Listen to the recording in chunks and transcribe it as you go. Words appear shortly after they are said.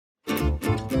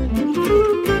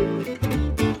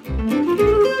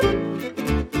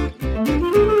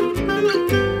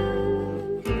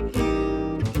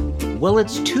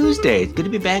it's Tuesday. It's good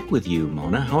to be back with you,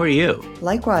 Mona. How are you?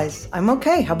 Likewise. I'm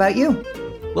okay. How about you?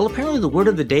 Well, apparently the word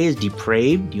of the day is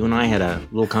depraved. You and I had a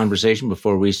little conversation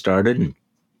before we started, and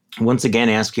once again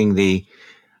asking it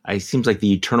seems like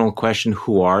the eternal question,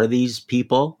 who are these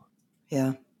people?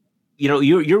 Yeah. You know,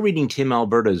 you're reading Tim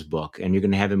Alberta's book, and you're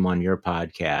going to have him on your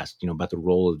podcast, about the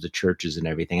role of the churches and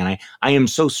everything. And I am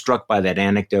so struck by that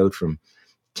anecdote from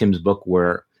Tim's book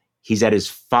where he's at his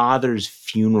father's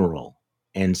funeral,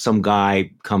 and some guy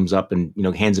comes up and,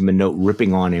 hands him a note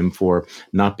ripping on him for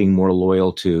not being more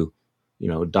loyal to,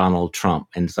 Donald Trump.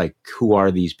 And it's like, who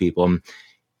are these people? And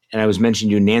I was mentioning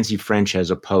to you, Nancy French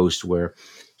has a post where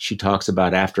she talks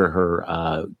about after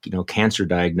her, cancer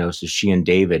diagnosis, she and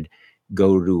David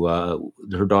go to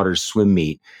her daughter's swim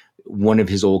meet. One of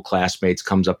his old classmates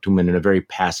comes up to him and in a very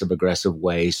passive aggressive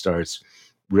way starts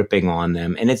ripping on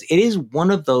them. And it is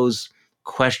one of those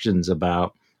questions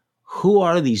about who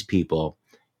are these people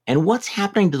and what's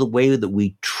happening to the way that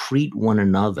we treat one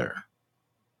another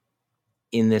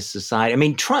in this society. I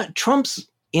mean, Trump's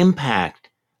impact,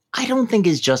 I don't think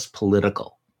is just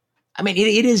political. I mean,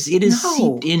 it is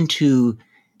seeped into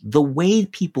the way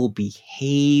people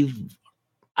behave.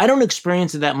 I don't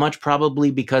experience it that much, probably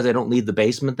because I don't leave the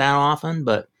basement that often.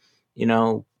 But,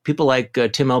 people like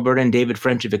Tim Alberta and David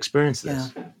French have experienced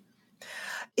this. Yeah.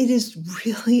 It is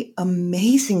really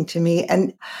amazing to me.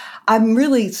 And I'm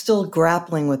really still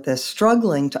grappling with this,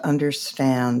 struggling to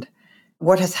understand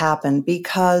what has happened,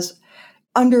 because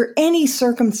under any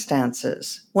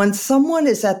circumstances, when someone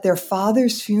is at their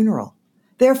father's funeral,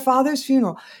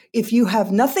 if you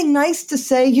have nothing nice to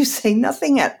say, you say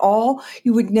nothing at all.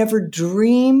 You would never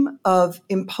dream of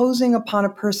imposing upon a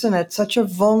person at such a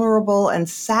vulnerable and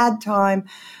sad time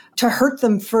to hurt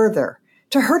them further.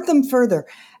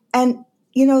 And,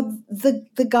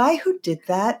 the guy who did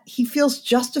that, he feels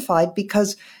justified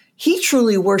because he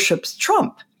truly worships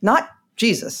Trump, not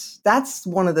Jesus. That's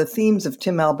one of the themes of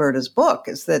Tim Alberta's book,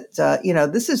 is that,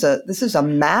 this is a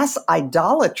mass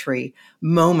idolatry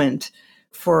moment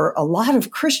for a lot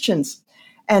of Christians.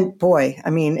 And boy, I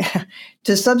mean,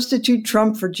 to substitute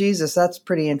Trump for Jesus, that's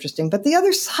pretty interesting. But the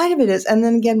other side of it is, and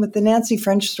then again with the Nancy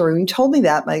French story, when you told me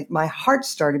that, my heart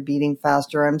started beating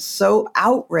faster. I'm so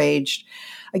outraged.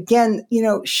 Again,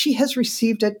 she has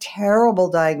received a terrible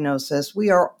diagnosis. We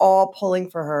are all pulling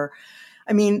for her.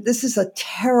 I mean, this is a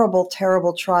terrible,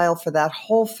 terrible trial for that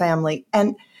whole family.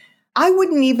 And I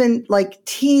wouldn't even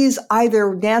tease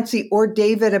either Nancy or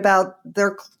David about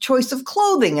their choice of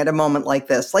clothing at a moment like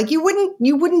this. Like you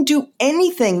wouldn't do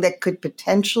anything that could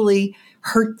potentially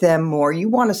hurt them more. You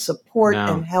want to support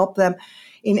and help them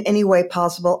in any way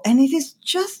possible. And it is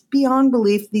just beyond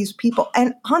belief, these people.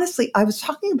 And honestly, I was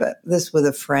talking about this with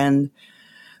a friend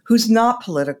who's not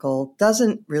political,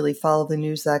 doesn't really follow the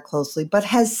news that closely, but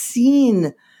has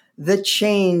seen the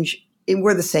change.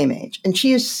 We're the same age. And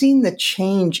she has seen the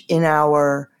change in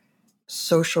our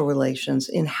social relations,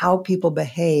 in how people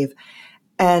behave.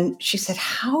 And she said,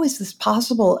 how is this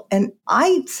possible? And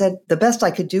I said the best I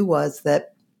could do was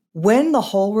that when the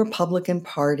whole Republican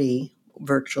Party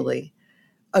virtually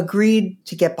agreed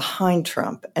to get behind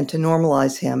Trump and to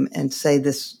normalize him and say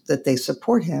that they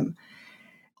support him,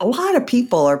 a lot of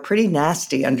people are pretty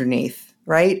nasty underneath,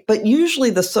 right? But usually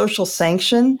the social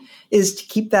sanction is to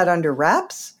keep that under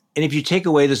wraps. And if you take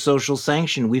away the social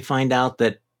sanction, we find out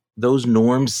that those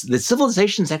norms, that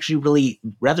civilization is actually really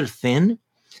rather thin.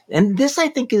 And this, I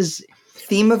think, is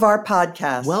theme of our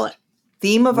podcast.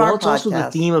 It's also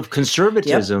the theme of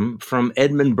conservatism from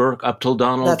Edmund Burke up till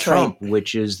Donald Trump,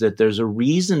 which is that there's a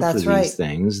reason for these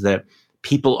things, that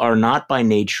people are not by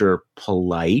nature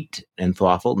polite and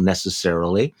thoughtful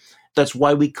necessarily. That's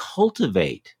why we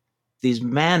cultivate these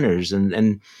manners,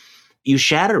 and you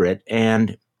shatter it,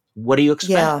 and what do you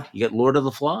expect? Yeah. You get Lord of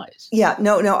the Flies. Yeah,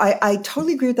 no, I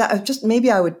totally agree with that.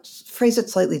 Maybe I would phrase it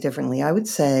slightly differently. I would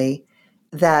say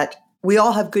that we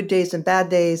all have good days and bad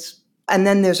days, and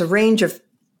then there's a range of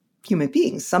human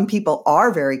beings. Some people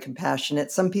are very compassionate.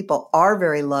 Some people are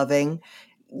very loving,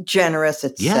 generous,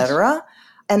 etc. Yes.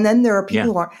 And then there are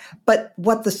people who aren't. But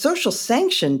what the social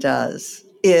sanction does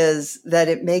is that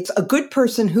it makes a good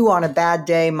person who on a bad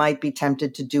day might be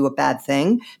tempted to do a bad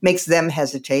thing, makes them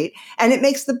hesitate. And it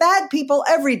makes the bad people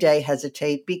every day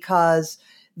hesitate because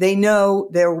they know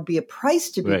there will be a price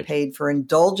to be paid for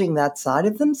indulging that side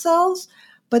of themselves.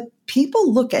 But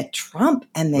people look at Trump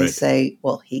and they say,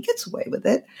 well, he gets away with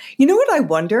it. You know what I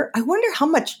wonder? I wonder how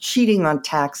much cheating on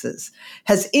taxes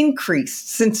has increased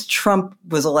since Trump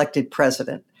was elected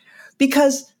president,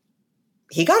 because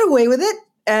he got away with it.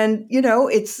 And,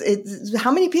 it's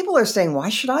how many people are saying, why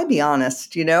should I be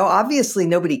honest? Obviously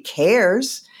nobody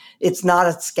cares. It's not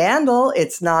a scandal.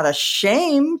 It's not a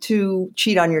shame to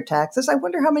cheat on your taxes. I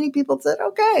wonder how many people said,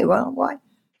 okay, well, why?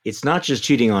 It's not just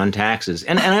cheating on taxes.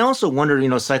 And I also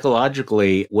wonder,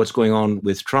 psychologically, what's going on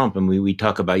with Trump. And we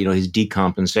talk about, his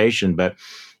decompensation. But,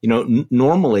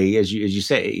 normally, as you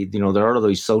say, there are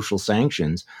those social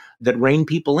sanctions that rein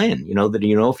people in, that,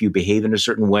 if you behave in a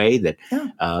certain way, that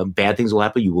bad things will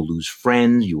happen. You will lose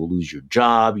friends. You will lose your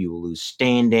job. You will lose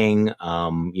standing.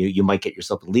 You might get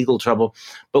yourself in legal trouble.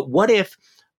 But what if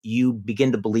you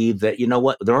begin to believe that,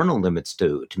 there are no limits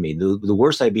to me. The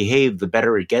worse I behave, the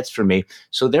better it gets for me.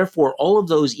 So therefore, all of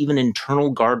those even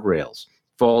internal guardrails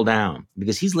fall down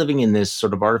because he's living in this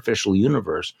sort of artificial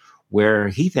universe where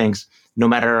he thinks no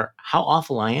matter how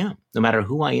awful I am, no matter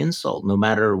who I insult, no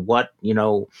matter what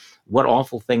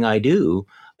awful thing I do,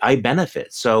 I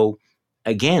benefit. So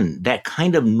again, that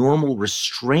kind of normal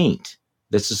restraint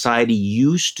that society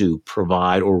used to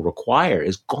provide or require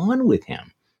is gone with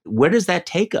him. Where does that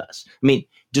take us? I mean,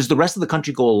 does the rest of the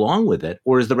country go along with it,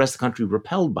 or is the rest of the country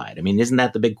repelled by it? I mean, isn't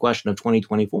that the big question of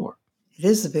 2024? It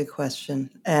is the big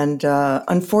question. And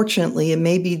unfortunately, it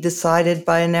may be decided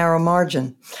by a narrow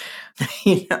margin.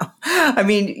 I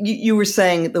mean, you were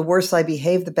saying the worse I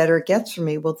behave, the better it gets for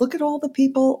me. Well, look at all the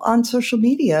people on social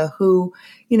media who,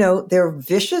 they're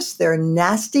vicious, they're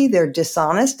nasty, they're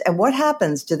dishonest. And what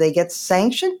happens? Do they get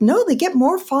sanctioned? No, they get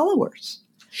more followers.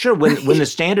 Sure. When the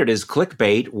standard is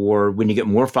clickbait, or when you get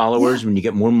more followers, when you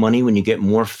get more money, when you get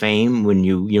more fame, when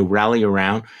you rally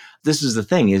around, this is the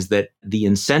thing, is that the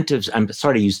incentives, I'm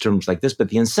sorry to use terms like this, but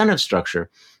the incentive structure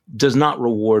does not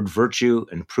reward virtue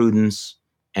and prudence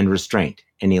and restraint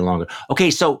any longer.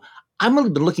 Okay, so I've really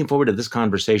been looking forward to this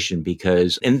conversation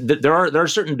because, and there are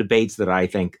certain debates that I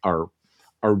think are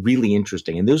really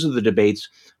interesting, and those are the debates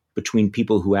between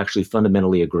people who actually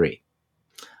fundamentally agree.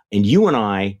 And you and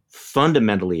I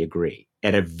fundamentally agree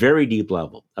at a very deep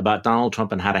level about Donald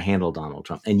Trump and how to handle Donald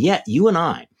Trump. And yet you and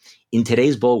I, in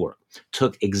today's Bulwark,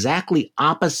 took exactly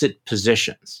opposite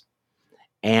positions.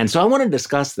 And so I want to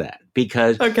discuss that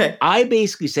because I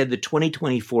basically said that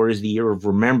 2024 is the year of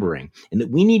remembering and that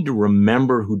we need to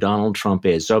remember who Donald Trump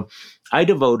is. So I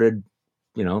devoted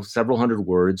several hundred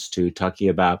words to talking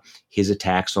about his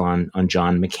attacks on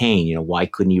John McCain. Why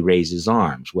couldn't he raise his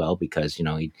arms? Well, because,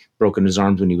 he'd broken his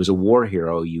arms when he was a war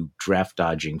hero, you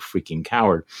draft-dodging freaking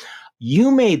coward.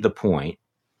 You made the point,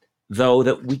 though,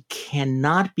 that we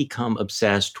cannot become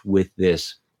obsessed with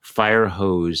this fire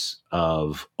hose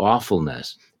of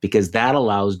awfulness because that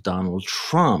allows Donald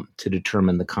Trump to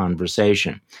determine the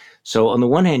conversation. So on the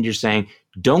one hand, you're saying,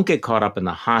 don't get caught up in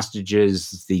the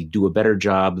hostages, the do a better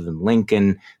job than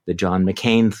Lincoln, the John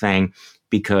McCain thing,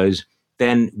 because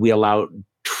then we allow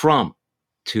Trump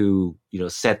to,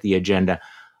 set the agenda.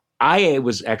 I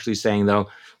was actually saying, though,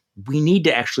 we need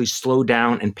to actually slow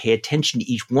down and pay attention to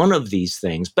each one of these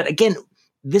things. But again,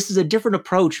 this is a different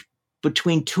approach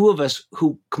between two of us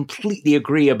who completely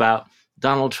agree about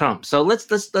Donald Trump. So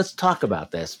let's talk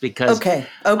about this because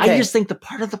I just think the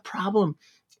part of the problem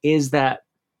is that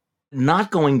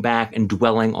not going back and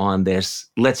dwelling on this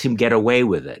lets him get away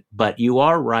with it. But you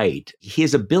are right.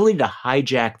 His ability to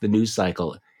hijack the news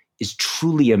cycle is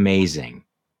truly amazing,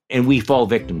 and we fall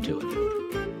victim to it.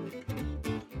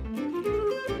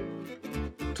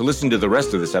 To listen to the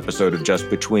rest of this episode of Just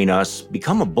Between Us,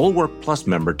 become a Bulwark Plus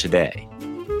member today.